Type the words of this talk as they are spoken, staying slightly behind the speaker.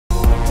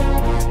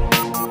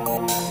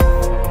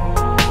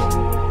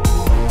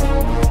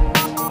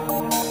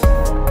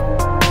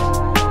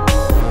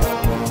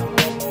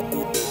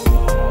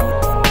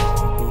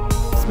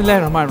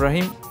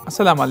Bismillahirrahmanirrahim.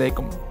 Assalamu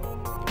alaikum.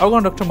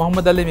 Agun Dr.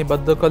 Muhammad Ali mi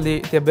baddo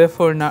kolli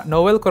tebefurna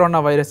novel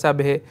coronavirus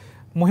abehe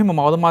muhim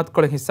malumat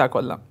kole hissa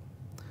kolla.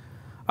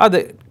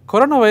 Ade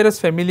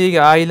coronavirus family ge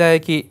aila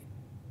ki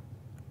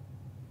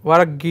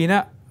warak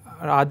gina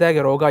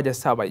aadage roga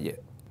jassa bayye.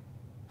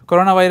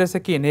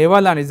 Coronavirus ki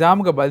nevala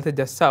nizam ge balte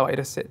jassa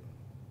virus se.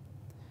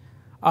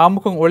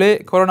 Amukun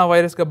ole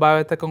coronavirus ge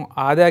bawetakun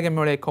aadage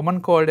me ole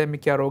common cold mi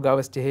kya roga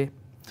was jehe.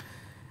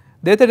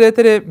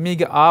 Detere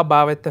mige a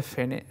bawetta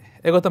fene.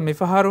 Egota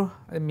mifaharu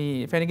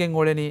mi fenigen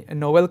oleni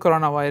novel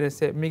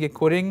coronavirus mige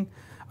kuring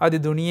adi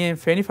duniye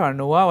fenifa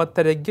nowa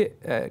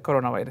wattarege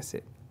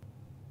coronavirus.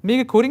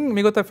 Mige kuring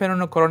migota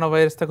fenonu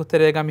coronavirus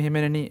takuterega mi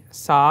himeneni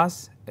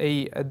SARS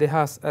ei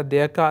dehas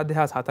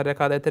dehas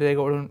hatareka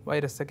deterega olun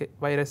virus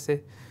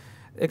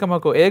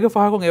ekamako ega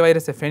fahakun e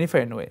virus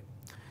fenifa nowe.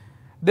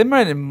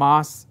 Demmene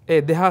mas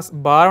e dehas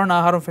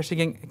barona harun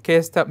fashigen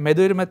kesta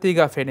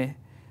medurmatiga fene.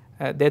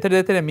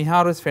 Detere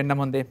miharus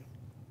fennamonde.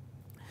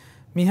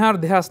 Mihar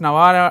dehas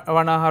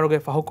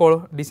nawarwanaharuge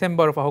fahukol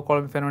December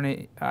fahukol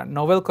fenoni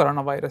novel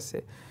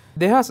coronavirus.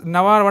 Dehas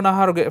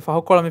nawarwanaharuge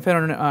fahukol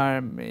fenoni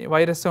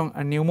virusun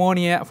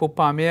pneumonia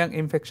fuppameyan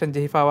infection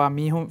jehifawa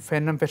mihum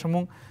fennam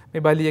feshumun me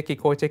baliyeki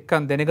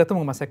kochekkan denegatum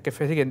masakke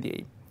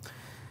fesigendi.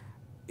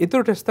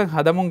 Ituru testan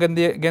hadamun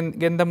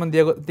gendamun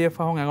diya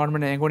fahun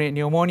engonmen engoni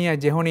pneumonia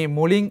jehoni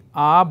mulin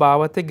a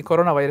bawategi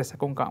coronavirus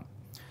kunkam.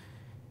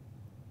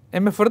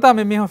 එම ෆරතා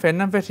මෙම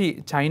ෆෙන්නම් fatty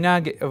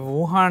චයිනාගේ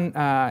වූහන්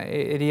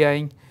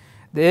එරියයින්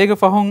දේග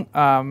ෆහුන්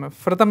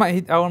ෆරතම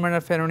අවමන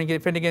ෆෙනුනිගේ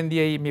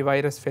ෆෙනිගෙන්දියයි මේ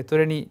virus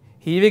ෆෙතුරණි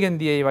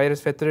හීවෙගෙන්දියයි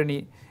virus ෆෙතුරණි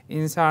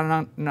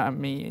ඉන්සානන්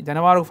මේ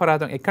ජනවාරු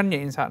ෆරාතන් එකන්නේ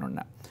ඉන්සානුන්න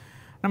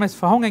නමස්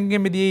ෆහුන්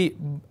එංගෙමෙදී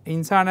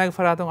ඉන්සානාගේ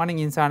ෆරාතන් අනින්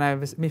ඉන්සානා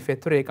මේ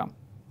ෆෙතුරේකම්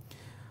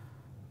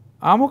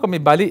ආමුක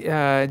මේ බලි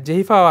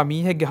ජෙහිෆාවා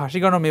මීහෙගේ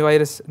හෂිගනෝ මේ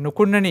virus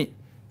නුකුන්නනි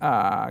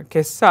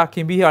කෙස්සා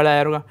කිඹි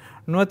අලයරුගා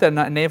nuota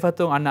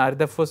nefatun anna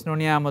ardafus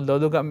nuniyamu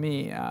loduga mi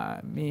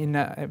in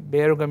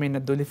beruga min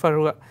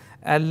dulifaruga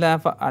alla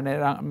fa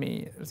anera mi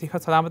siha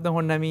salamatun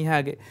honna mi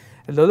hage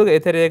loduga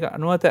eterega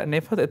nuota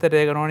nefat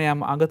eterega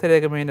nuniyamu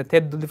angaterega min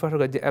ted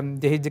dulifaruga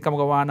jehijjikam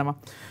gawanama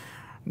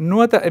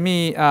nuota mi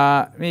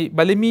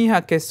balimi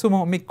ha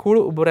kessumu mi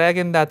kulu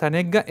buragen da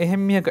tanegga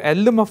ehemmi ha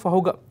elluma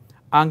fahuga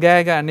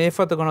angaga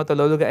nefatu gonota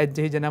loduga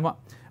ejjehijnama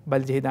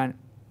baljehidan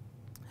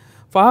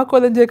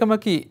fahakolenje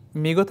kamaki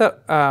migota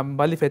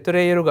bali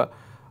fetureyeruga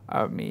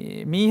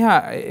මීහා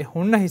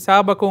හුන්න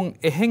හිසාබකුන්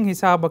එහෙන්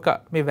හිසාබක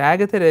මේ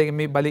වෑගතරේ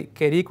මේ බලි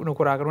කෙරීක්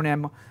නුකුරාකරුණ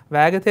යම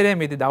වෑගතරේ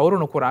මේති දවරු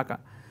නුකුරාක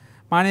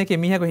මානයක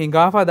මීහක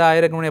හිඟාෆා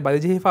දායරගුණේ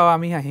බලිජිහිෆාවා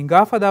මීහා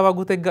හිඟාෆා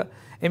වගුතෙග්ග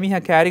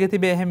එමීහා කෑරිග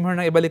තිබේ එහෙම් හොන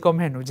එබලි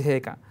කොම්හෙ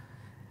නුජහෙක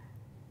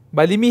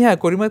බලි මීහා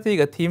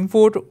කුරිමතිග තිම්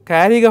foot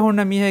කෑරිග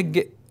හොන්න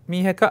මීහෙක්ගේ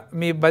මීහක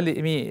මේ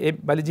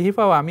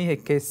බලිජිහිෆාවා මීහෙ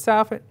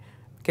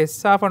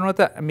කෙස්සාෆ නොත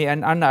මේ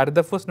අන්න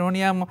අර්ධෆුස්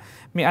නෝනියම්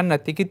මේ අන්න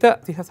තිකිත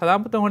තිහ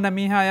සලාමත හොන්න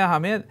මීහා යා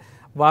හැම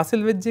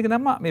वासिल वेज्जिग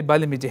नम्मा मे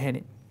बलि मि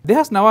जेहेनि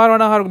देहस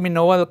नवारवना हर मि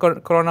नोवल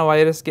कोरोना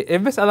वायरस के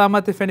एवस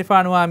अलामत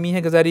फेनिफानुआ मी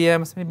हे गजरिया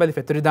मि बलि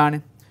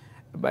फेतुरिदाने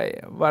बय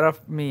वरफ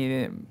मि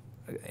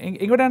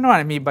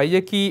इंगोडनवाने मि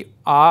बयकी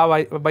आ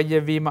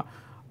बयवीम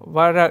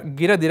वर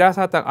गिर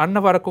दिरासात अन्न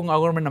वरकुं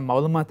अगुरमेन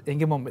मालूमात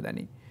एंगे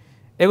मोम्बेदनी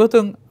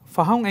एगोतुं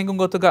फहं एंगुं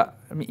गोतुगा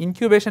मि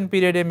इन्क्यूबेशन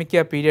पीरियड मि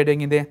किया पीरियड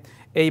एंगिदे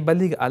ඒ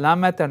බලිග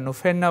අලාමත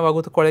නොෆෙන්න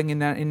වගුත් කොළෙන්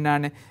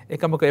ඉන්නානේ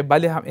එකමක ඒ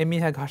බලි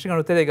එමිහ ඝාෂිකන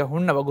උතරේග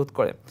හුන්න වගුත්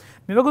කොළෙ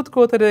මේ වගුත්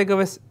කෝතරේග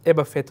වෙස්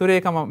එබ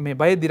ෆෙතුරේකම මේ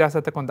බය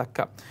දිරාසතකොන්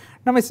දක්කා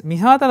නමස්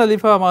මිහාතන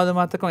ලිෆා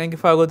මාදමාතකොන්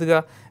එංගිෆා ගොතුග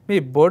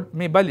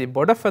මේ බලි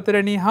බොඩ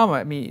ෆෙතුරේනි හම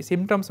මේ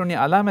සිම්ප්ටම්ස්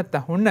උනි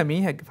අලාමත හුන්න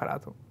මීහෙක්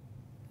ෆරාතු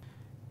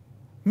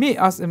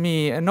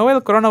මේ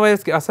නොවෙල් කොරෝනා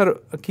වෛරස් ගේ අසර්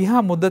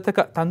කිහා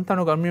මුද්දතක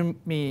තන්තනු ගම්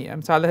මේ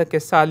අම්සාලහ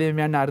කෙස්සාලිය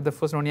මියන්න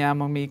අර්ධෆොස්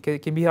නොනියාම මේ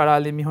කිබි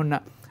හලාලි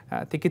මිහුන්න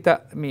තිකිත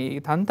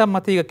මේ තන්තම්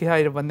මතීග කිහා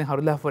ඉර වන්නේ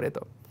හරුලා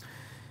ෆොරේතෝ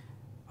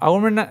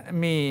අවුමන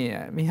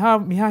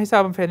මිහා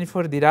හිසාබම්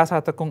ෆෙනිෆොර්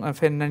දිරාසාතකුන්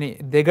ෆෙන්නනි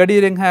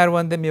දෙගඩීරෙන් හයර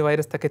වන්දේ මේ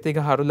වෛරස් තකතිග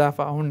හරුලා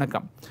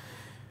ෆහුන්නකම්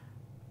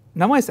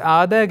නමස්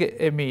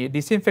ආදාගේ මේ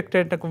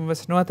ඩිස්ඉන්ෆෙක්ටන්ට් කුම්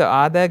වස් නොත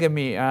ආදාගේ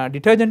මේ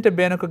ඩිටර්ජන්ට්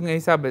බේනකුන්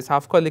හිසාබ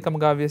සාෆ්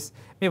කොල්ලිකම ගාවිස්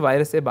මේ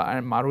වෛරස් ඒ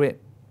මාරුවේ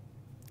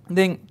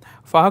දෙන්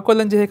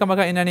ෆහකොල්ලන්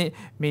ජෙහකමක ඉන්නනි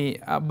මේ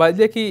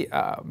බල්ජකි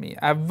මේ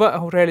අව්ව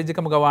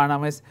හුරේලිජකම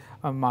ගවානමස්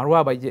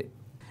මාරුවා බයිජේ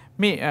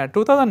මේ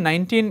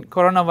 2019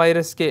 කොරෝනා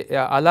වෛරස් के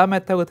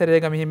अलामत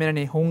तरेगा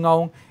मिहिमेरनी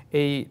हुंगाउं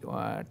ए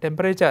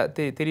टेम्परेचर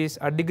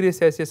 38 डिग्री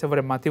सेल्सियस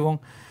वर मतिवुं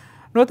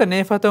नोत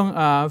नेफतुं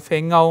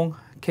फेंगाउं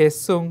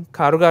केस्सुं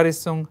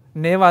कारुगारिस्सुं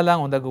नेवालां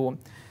उदगुं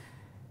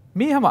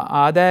मी हम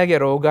आदायगे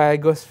रोगाय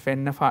गोस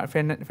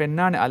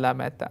फेन्नाने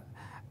अलामत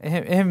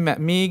එහෙම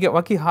මීගේ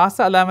වකි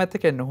හාස අලාමත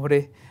के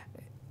नोरे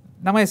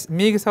नमस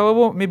मीगे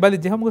सबबो मी बलि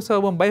जेहमगु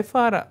सबबो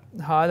बैफार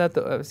हालत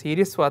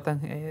सीरियस वातन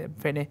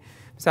फेने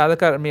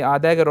सादकर मी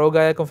आदायगे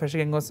रोगायकं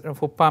फेशिගෙන් ගොස්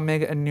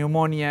ෆුප්පාමේගේ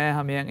නියුමෝනියා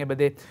හැමයන්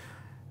එබදේ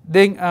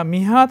දෙන්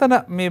මිහාතන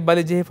මේ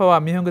බලි ජෙහිෆවා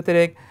මිහුඟ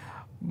තරෙක්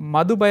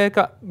මදු බයක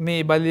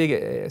මේ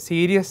බලිගේ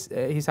සීරියස්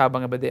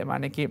හිසාබන් එබදේ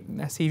මානේ කි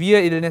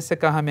සිවියර් ඉල්නෙස්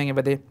එක හැමයන්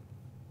එබදේ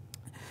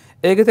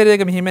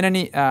ඒකතරයක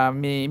මෙහිමෙනනි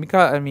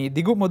මේ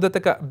දිගු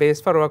මුදතක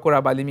බේස් ෆරවා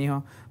කුරා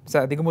බලිමිහො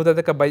දිගු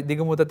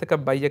මුදතක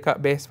බයියක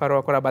බේස්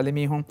ෆරවා කුරා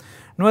බලිමිහොන්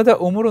නුවත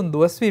උමුරුන්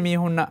දුවස්වී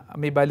මිහුන්න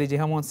මේ බලි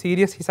ජිහමුන්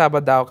සීරියස්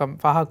හිසාබද්දාවකම්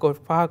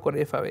පහකොර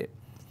එෆවේ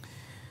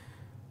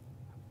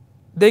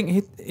දැන්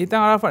හිතන්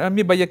අර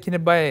මේ බයියක්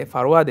කින බය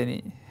ෆරවා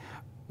දෙනි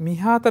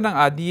මිහාතන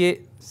අදියේ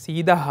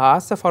සීදා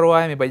හාස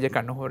ෆරවාය මේ බයිය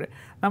කන්න හොරේ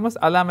නමස්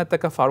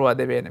අලාමතක ෆරවා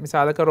දෙවෙන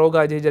මිසාලක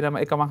රෝගා ජීජනම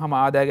එකම හම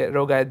ආදාගේ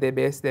රෝගා දෙ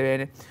බේස්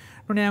දෙවෙන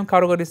නුනියම්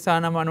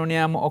කරුගරිස්සානම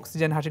නුනියම්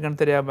ඔක්සිජන්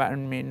හටිගන්තරය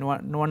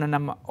නුවන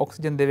නම්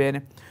ඔක්සිජන්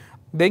දෙවේන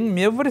දෙන්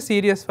මෙවර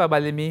සීරියස්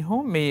බලමි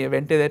හෝ මේ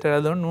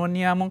වෙන්ටිලේටර්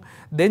නුවනියාමුන්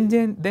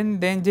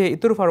දෙන්ජේ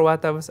ඉතුරු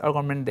ෆරවාතවස්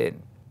අල්ගොන්මෙන් දෙන්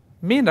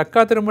මේ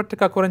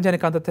රක්කාතරමට්ටක කොරංජනි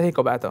කන්තතෙහි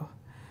කොබෑතෝ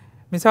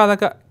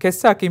මිසාලක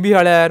කෙස්සා කිඹි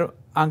හලෑරු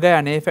අඟය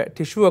නේෆ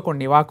ටිෂුවකුන්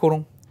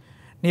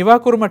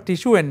නිවාකුරුම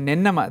ටිෂුවෙන්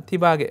නෙන්නම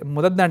තිබාගේ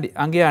මුදද්දන්ඩි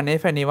අඟයා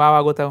නේෆ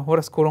නිවාවා ගොත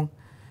හොරස් කුරුන්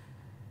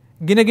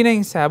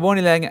ගිනගිනෙන්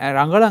සෑබෝනිලෑගෙන්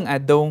රංගලන්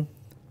ඇද්දවුන්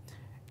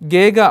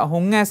ගේග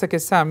ಹುಂ ඇස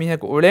කෙස්සා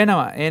මිහක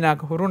උලේනවා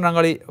ඒනාක හුරුන්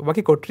රංගලි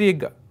වකි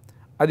කොට්රියෙක්ග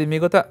අදි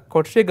මිගොත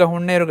කොට්රියෙක්ග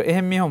ಹುಣ್ಣේරුග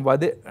එහෙම් මිහොන්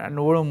වද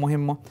නූලු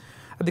මුහිම්මෝ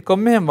අදි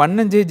කොම්මෙහෙම්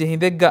වන්නන් ජේ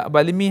හිදෙක්ග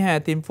බලිමීහ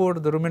තිම්ෆෝඩ්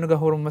දුරුමිනුග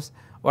හුරුම්මස්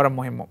වර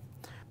මුහිම්මෝ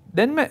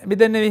දැන්ම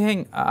මිදන්නේ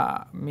විහෙන්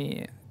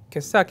මේ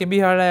කෙස්සා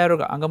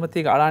කිඹිහාලායරුග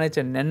අංගමතිග අලානෙච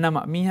නෙන්නම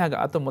මීහාග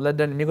අතු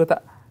මුලද්දන් මිගොත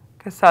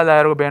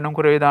කෙස්සාලායරුග බේනුම්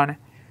කුරේ දානේ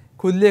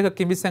කුල්ලියක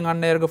කිඹිසෙන්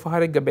අන්නේරුග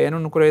ෆහරිග්ග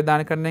බේනුම් කුරේ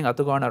දාන කරනෙන්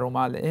අතු ගවන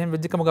රුමාල එහෙම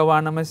විජිකම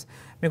ගවානමස්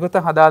මිගොත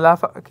හදාලා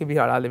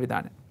කිඹිහාලාල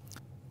විදානේ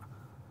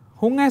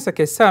ಹುಂ ඇස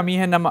කෙස්සා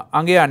මීහෙන්නම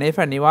අංගේ අනේෆ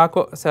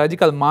නිවාකෝ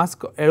සර්ජිකල්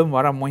මාස්ක් එළුම්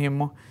වරම්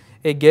මුහිම්මෝ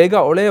ඒ ගේග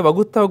ඔලේ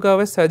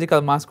වගුත්තවගාව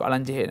සර්ජිකල් මාස්ක්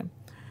අලංජිහෙන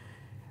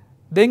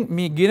දැන්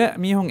මේ ගින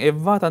මීහුන්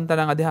එව්වා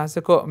තන්තනන්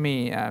අධ්‍යාසකෝ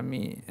මේ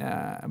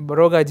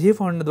බරෝගා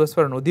ජීෆොන්න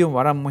දොස්වර නුදියුම්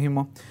වරම්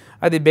මුහිම්මෝ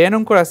අදි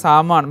බේනුම් කුර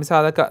සාමාන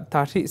මිසාලක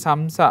තාෂි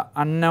සම්සා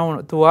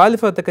අන්නවුන්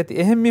තුවාලිෆතකති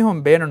එහෙම්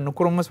මිහුන් බේනුම්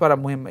නුකුරුම්මස් වරම්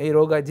මුහිම්ම ඒ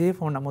රෝගා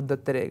ජීෆොන්න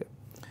මුද්දත්තරේග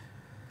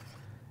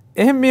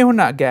එහෙම්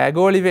මිහුන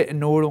ගෑගෝලිවේ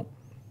නූලුන්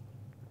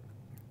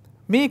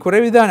මේ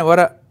කුරවිධාන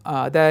වර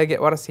ආදායගේ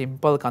වර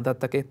සිම්පල්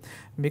කන්තත්තකේ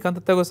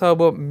මිකන්තත්තක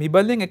සබ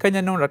මිබල්ලෙන්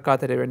එකජන්නු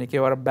රක්කාතරය වෙනික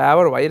වර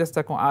බෑවර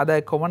වෛරස්තකු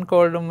ආදාය කොමන්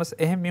කෝල්ඩුම්ස්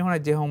එහෙම මිහුන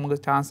ජෙහුම්ග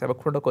චාන්ස් එව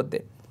කුරඩ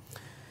කොද්දේ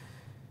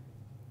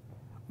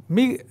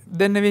මේ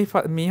දෙන්නවී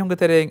මීහුන්ග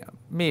තරෙන්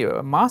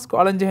මේ මාස්ක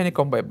අලංජෙහෙනි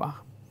කොම්බයිබා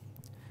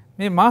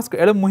මේ මාස්ක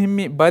එළ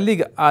මුහිම්මි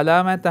බලිග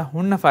අලාමැත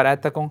හුන්න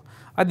ෆරඇත්තකුන්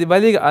අදි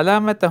බලිග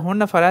අලාමැත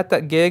හුන්න ෆරඇත්ත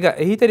ගේග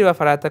එහිතරිව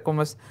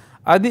ෆරඇත්තකුමස්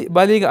අදි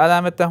බලිග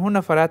අලාමැත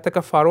හුන්න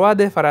ෆරඇත්තක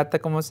ෆරවාදේ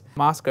ෆරඇත්තකුමස්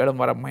මාස්ක එළම්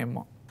වරම්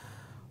මුහිම්මෝ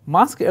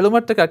මාස්ක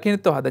එළුමට්ටක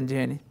අකිනිත්තෝ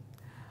හදංජෙහෙනි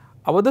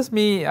අවදස්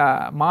මේ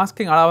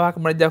මාස්කෙන් අලාවාහක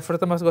මරජ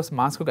ෆරතමස් ගොස්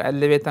මාස්කුක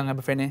ඇල්ලෙවේතන්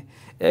අප ෆෙනේ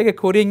ඒගේ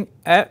කුරින්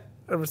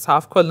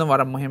සාෆ් කොල්ලම්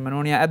වරම් මුහිම්ම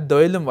නුනිය ඇත්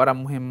දොයිලම් වරම්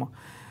මුහිම්මෝ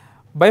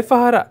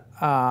බයිෆහර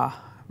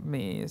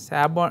මේ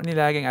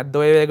සෑබෝනිලාගෙන් ඇත්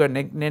දොයවේග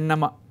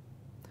නෙන්නම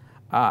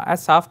ඇත්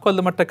සාෆ්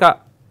කොල්ලමට්ටක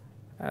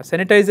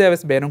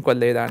සැනිටයිසර්ස් බේනුම්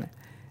කොල්ලේ දානේ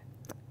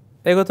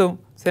ඒගොතුම්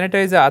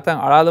සැනිටයිසර් අතන්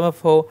අලාලම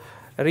ෆෝ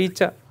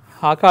රීච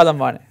හාකාලම්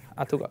වානේ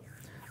අතුග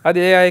අද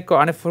ඒ අයකෝ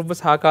අනේ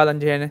ෆුර්බස් හාකාලම්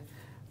ජේනේ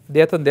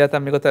දෙයතුන්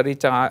දෙයතන් මිගොත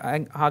රීච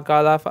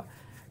හාකාලාෆ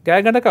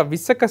ගෑගණක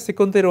 20ක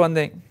සිකුන්තිරු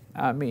වන්දෙන්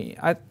මේ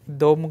අත්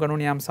දෝමු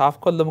ගනුනියම් සාෆ්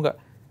කොල්ලමුග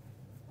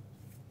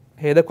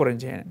හේද කොරෙන්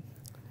ජේනේ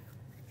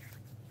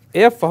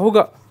එය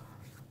ෆහුග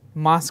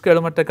මාස්ක්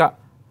එළුමට්ටක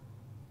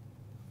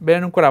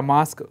බේනුම් කරා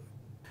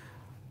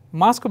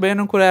මාස්ක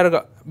බේනුම්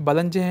කුරෑරුග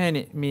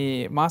බලංජෙහෙනි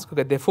මේ මාස්කුක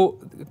දෙෆු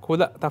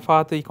කුල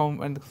තෆාති කොම්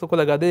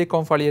කුල ගදේ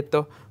කොම්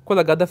ෆලියෙත්තෝ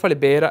කුල ගද ෆලි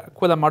බේර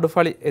කුල මඩු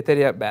ෆලි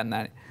එතරිය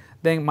බෑන්නානි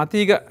දැන්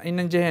මතීග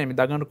ඉන්නන් ජෙහෙනි මේ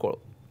දගනු කොළ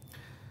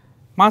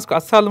මාස්ක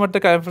අස්සාල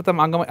මට්ටක එෆතම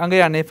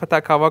අංගය අනේ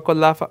ෆතා කවා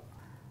කොල්ලාෆ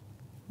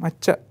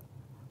මච්ච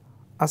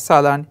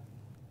අස්සාලානි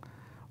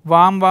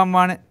වාම්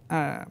වානේ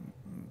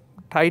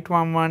ටයිට්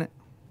වාම් වානේ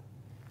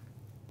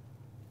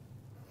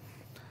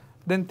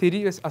දැන්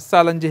තිරිවස්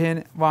අස්සාලන්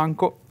ජෙහෙනි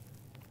වාංකෝ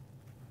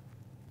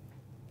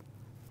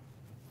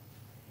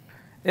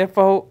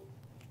එෆහු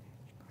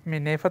මේ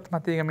නේෆත්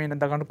මතීග මේ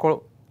දගනු කොළ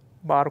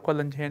බාර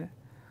කොල්ලන් ජෙහෙනි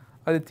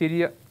අද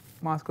තිරිය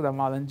මාස්ක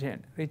දමාලන්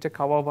ජෙහෙනි රීච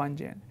කවා වාන්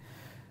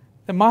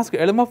ජෙහෙනි මාස්ක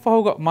එළම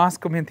ෆහුග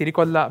මාස්ක මෙන් තිරි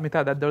කොල්ලා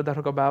මිතා දද්දොර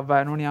දරුක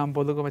බාවා නෝනියම්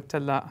බොලුග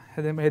මච්චල්ලා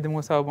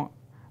හෙදමු සව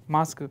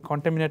මාස්ක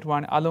කොන්ටමිනේට්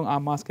වාන අලුන් ආ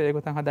මාස්ක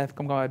ඒගොතන්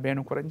හදායිෆකම් ගාව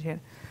බේනු කරන්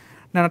ජෙහෙනි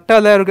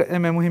නට්ටාලෑරුග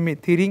එමෙ මුහිමි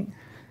තිරින්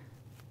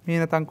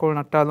මීන තන් කොළ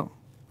නට්ටාලු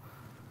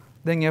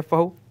දැන්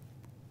එෆහු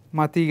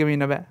මතීග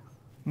මින බෑ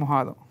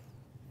මොහාලු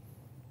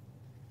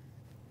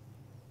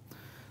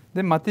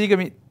දැන්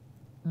මතීගමි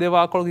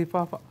දෙවාකොළ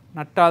ගිපාප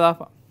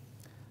නට්ටාලාප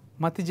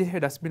මති ජෙහෙ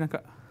ඩස්බිනක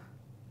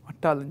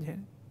වට්ටාලන්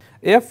ජෙහෙනි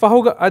එය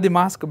ෆහුග අදි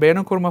මාස්ක්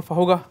බේනුම් කුරුම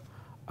ෆහුග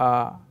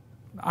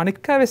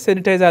අනික්කාවේ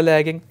සැනිටයිසර්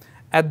ලෑගෙන්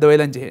ඇත්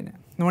දොයලන් ජෙහෙනි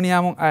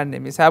නුනියාමුන් අන්නේ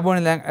මේ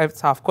සාබෝනි ලෑන් ඇත්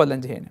සාෆ්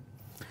කොල්ලන් ජෙහෙනි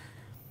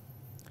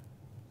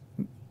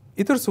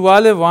ඉතුරු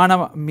සුවාලේ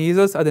වානම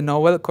මීසල්ස් අද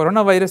නොවල්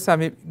කොරෝනා වෛරස්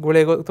සමි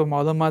ගුලේගො තු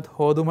මාලුමාත්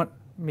හෝදුම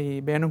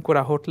මේ බේනුම්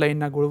කුරා හොට්ලයින්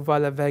නා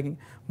ගුළුවාල වැගින්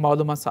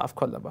මාලුමාත් සාෆ්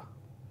කොල්ලබා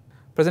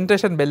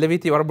presentation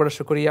belleviti warabada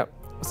shukriya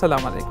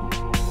assalamu alaikum